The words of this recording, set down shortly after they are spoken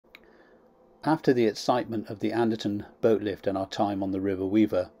After the excitement of the Anderton boat lift and our time on the River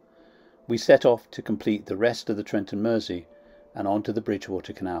Weaver, we set off to complete the rest of the Trent and Mersey and onto the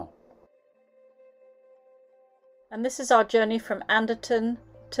Bridgewater Canal. And this is our journey from Anderton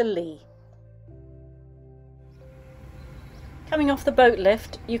to Lee. Coming off the boat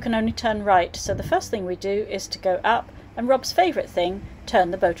lift, you can only turn right, so the first thing we do is to go up and Rob's favourite thing, turn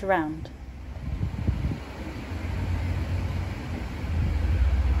the boat around.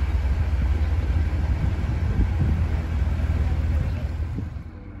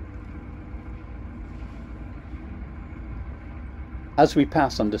 As we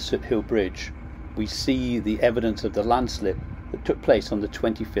pass under Soot Hill Bridge, we see the evidence of the landslip that took place on the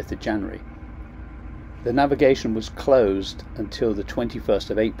 25th of January. The navigation was closed until the 21st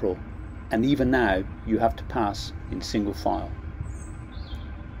of April, and even now you have to pass in single file.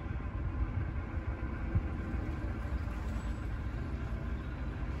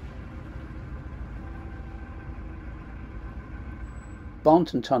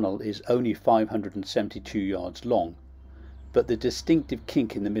 Barnton Tunnel is only 572 yards long, but the distinctive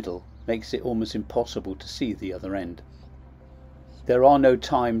kink in the middle makes it almost impossible to see the other end. There are no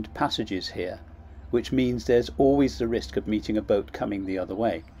timed passages here, which means there's always the risk of meeting a boat coming the other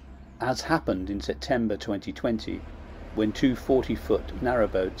way, as happened in September 2020 when two 40-foot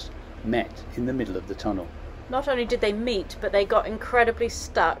narrowboats met in the middle of the tunnel. Not only did they meet, but they got incredibly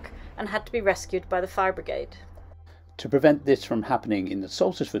stuck and had to be rescued by the fire brigade. To prevent this from happening in the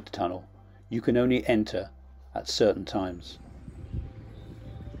Saltersford Tunnel, you can only enter at certain times.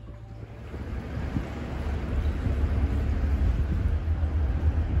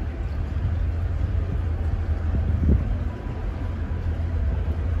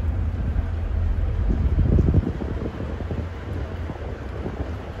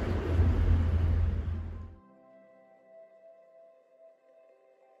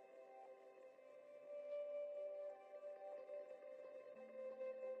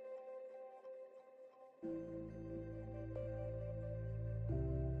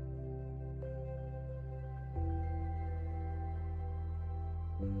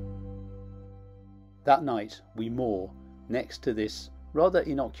 That night we moor next to this rather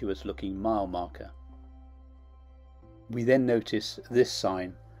innocuous looking mile marker. We then notice this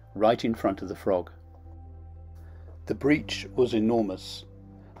sign right in front of the Frog. The breach was enormous.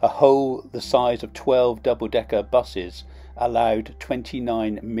 A hole the size of 12 double-decker buses allowed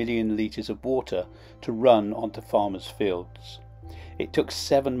 29 million litres of water to run onto farmers' fields. It took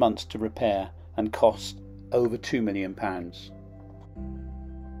 7 months to repair and cost over £2 million.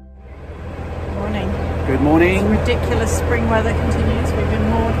 Morning. Good morning. Ridiculous spring weather continues. We've been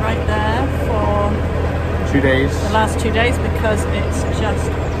moored right there for 2 days. the last 2 days because it's just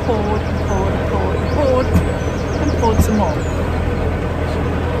poured and poured and poured and poured and poured some more.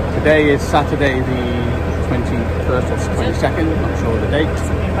 Today is Saturday the 21st or 22nd, not sure of the date.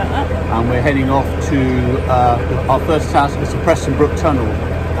 Something about that. And we're heading off to our first task is the Prestonbrook Tunnel.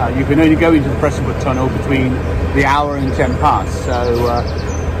 You can only go into the Prestonbrook Tunnel between the hour and 10 past, so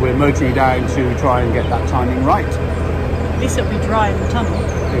we're motoring down to try and get that timing right. At least it'll be dry in the tunnel.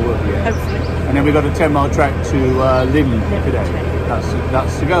 It will be, yeah. Hopefully. And then we've got a 10-mile trek to Lymm today.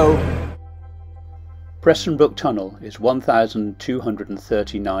 That's to go. Prestonbrook Tunnel is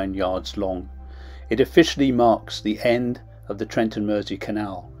 1,239 yards long. It officially marks the end of the Trent and Mersey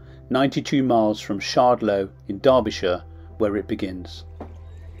Canal, 92 miles from Shardlow in Derbyshire, where it begins.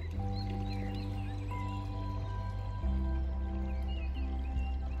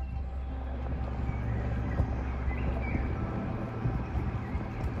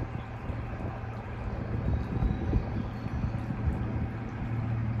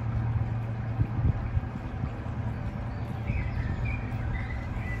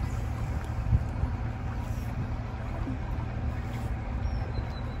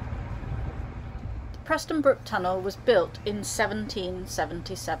 The Prestonbrook Tunnel was built in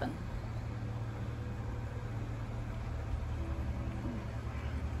 1777.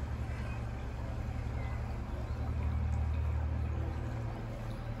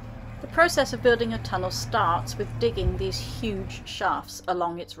 The process of building a tunnel starts with digging these huge shafts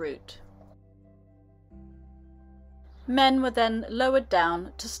along its route. Men were then lowered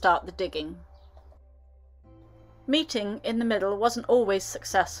down to start the digging. Meeting in the middle wasn't always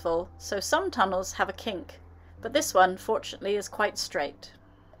successful, so some tunnels have a kink, but this one fortunately is quite straight.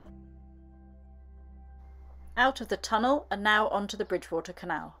 Out of the tunnel and now onto the Bridgewater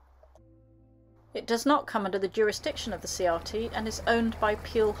Canal. It does not come under the jurisdiction of the CRT and is owned by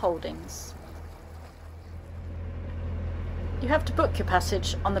Peel Holdings. You have to book your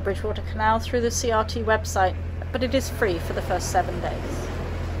passage on the Bridgewater Canal through the CRT website, but it is free for the first 7 days.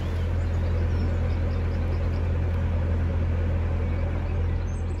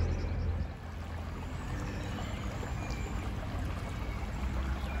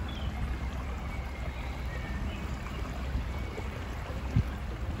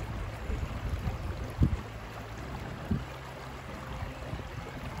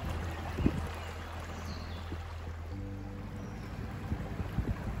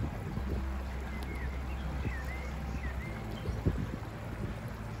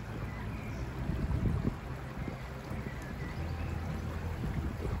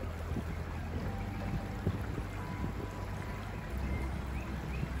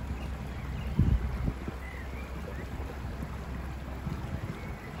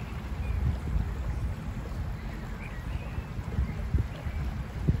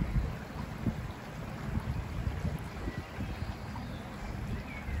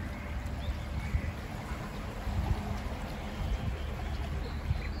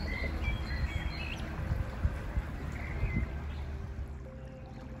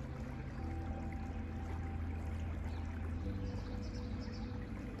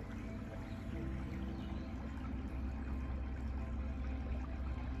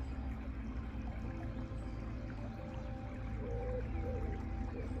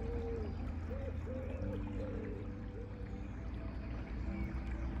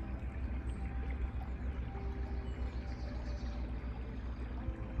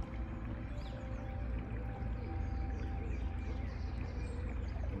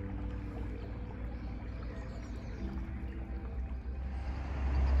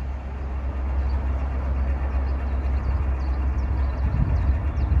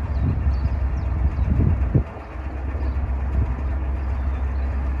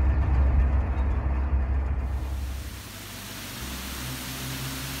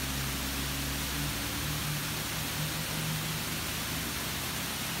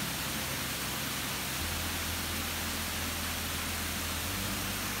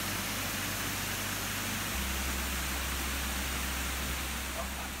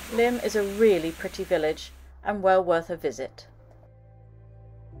 Lymm is a really pretty village and well worth a visit.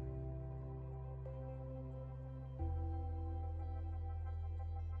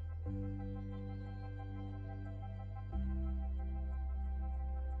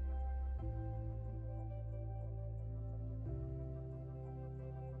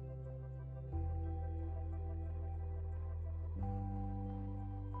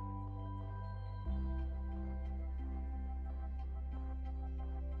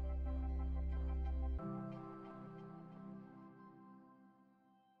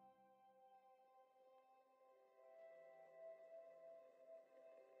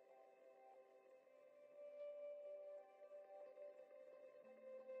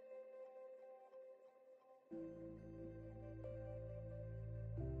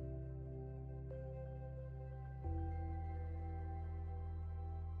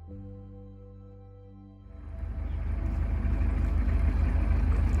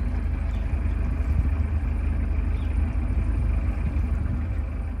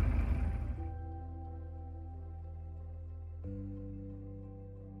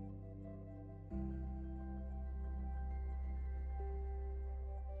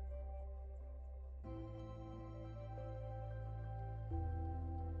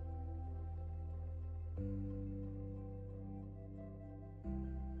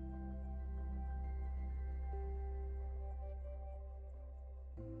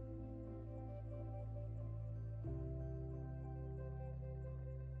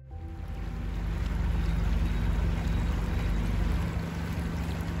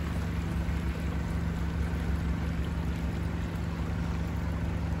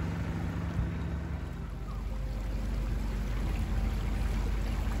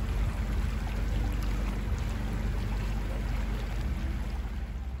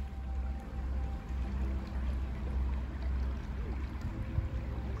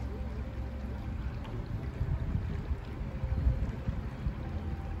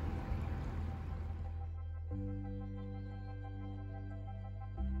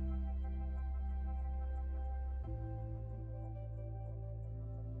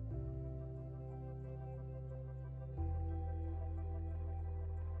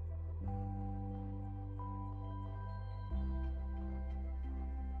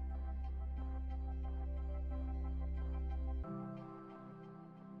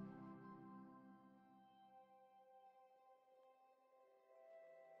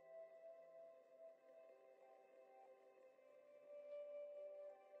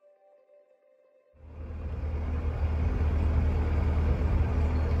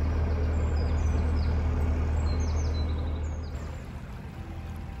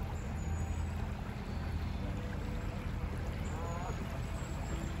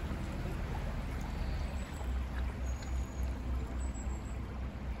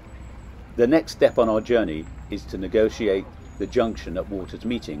 The next step on our journey is to negotiate the junction at Waters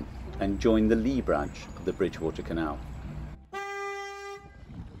Meeting and join the Lee branch of the Bridgewater Canal.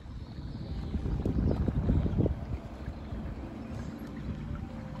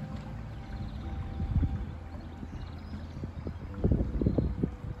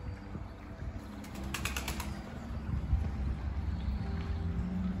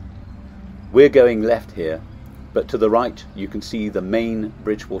 We're going left here, but to the right you can see the main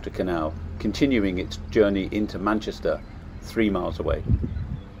Bridgewater Canal continuing its journey into Manchester 3 miles away.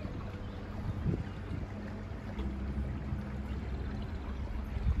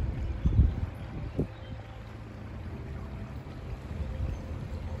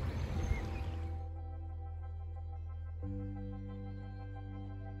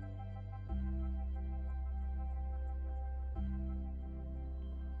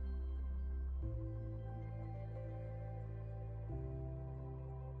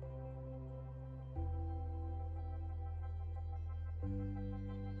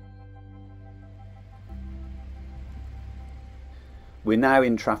 We're now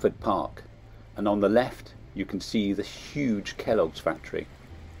in Trafford Park, and on the left you can see the huge Kellogg's factory.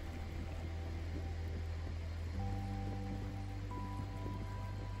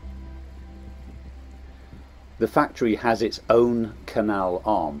 The factory has its own canal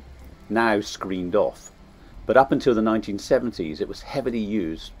arm, now screened off, but up until the 1970s it was heavily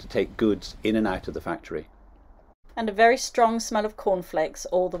used to take goods in and out of the factory. And a very strong smell of cornflakes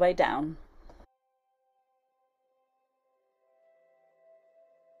all the way down.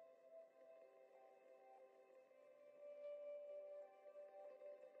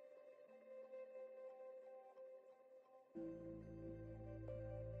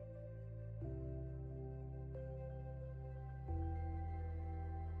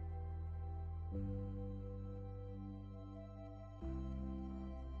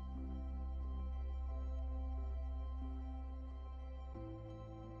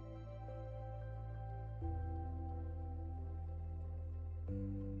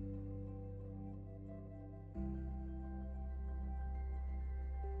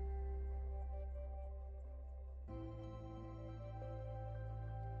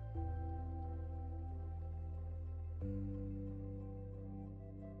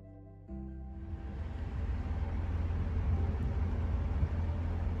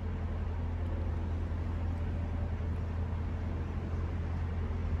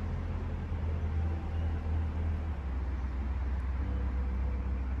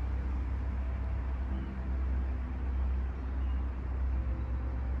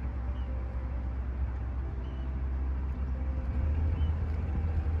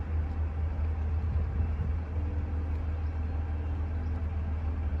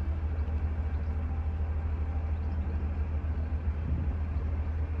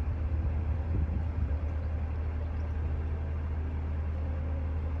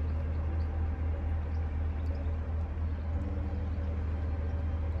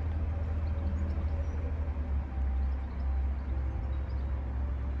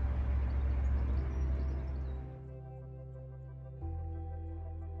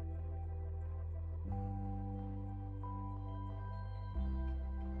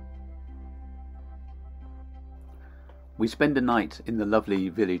 We spend a night in the lovely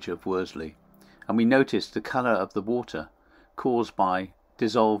village of Worsley, and we notice the colour of the water caused by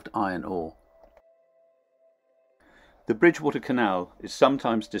dissolved iron ore. The Bridgewater Canal is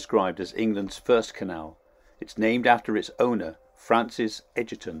sometimes described as England's first canal. It's named after its owner, Francis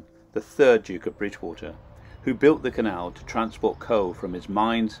Egerton, the third Duke of Bridgewater, who built the canal to transport coal from his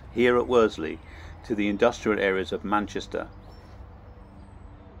mines here at Worsley to the industrial areas of Manchester.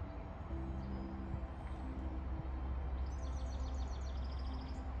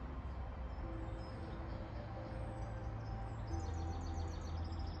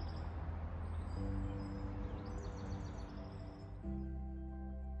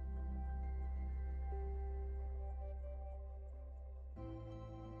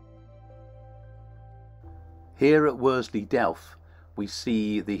 Here at Worsley Delph we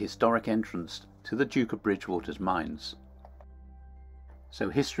see the historic entrance to the Duke of Bridgewater's mines. So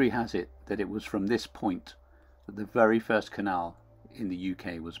history has it that it was from this point that the very first canal in the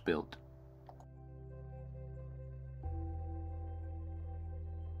UK was built.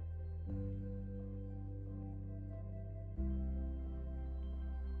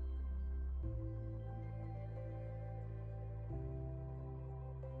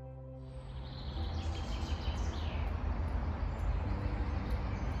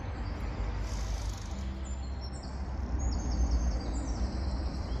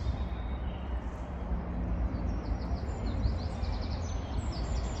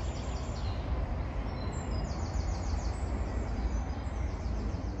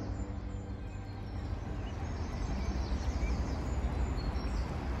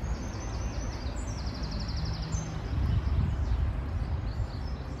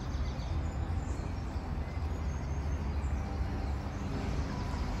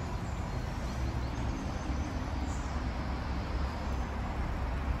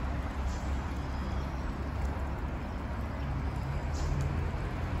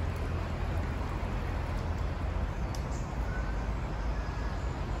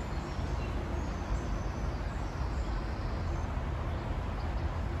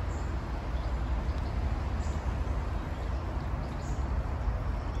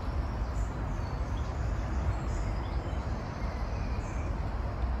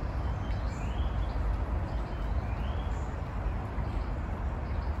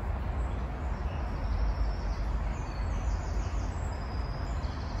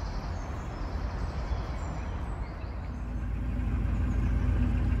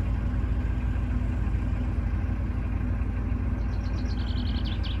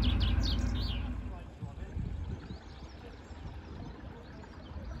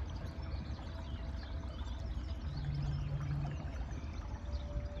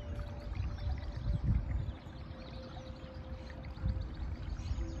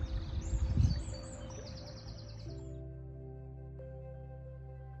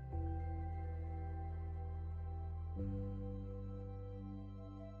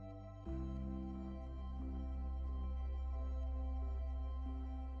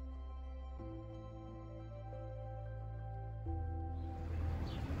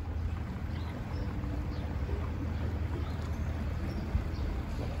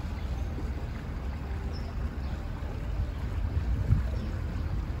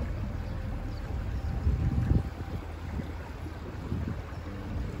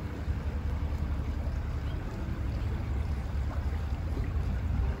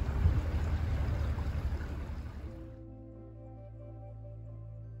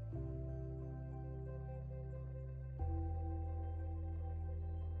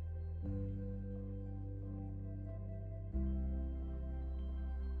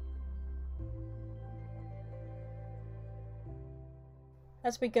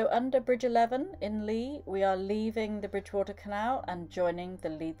 As we go under Bridge 11 in Lee, we are leaving the Bridgewater Canal and joining the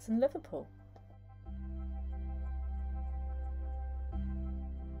Leeds and Liverpool.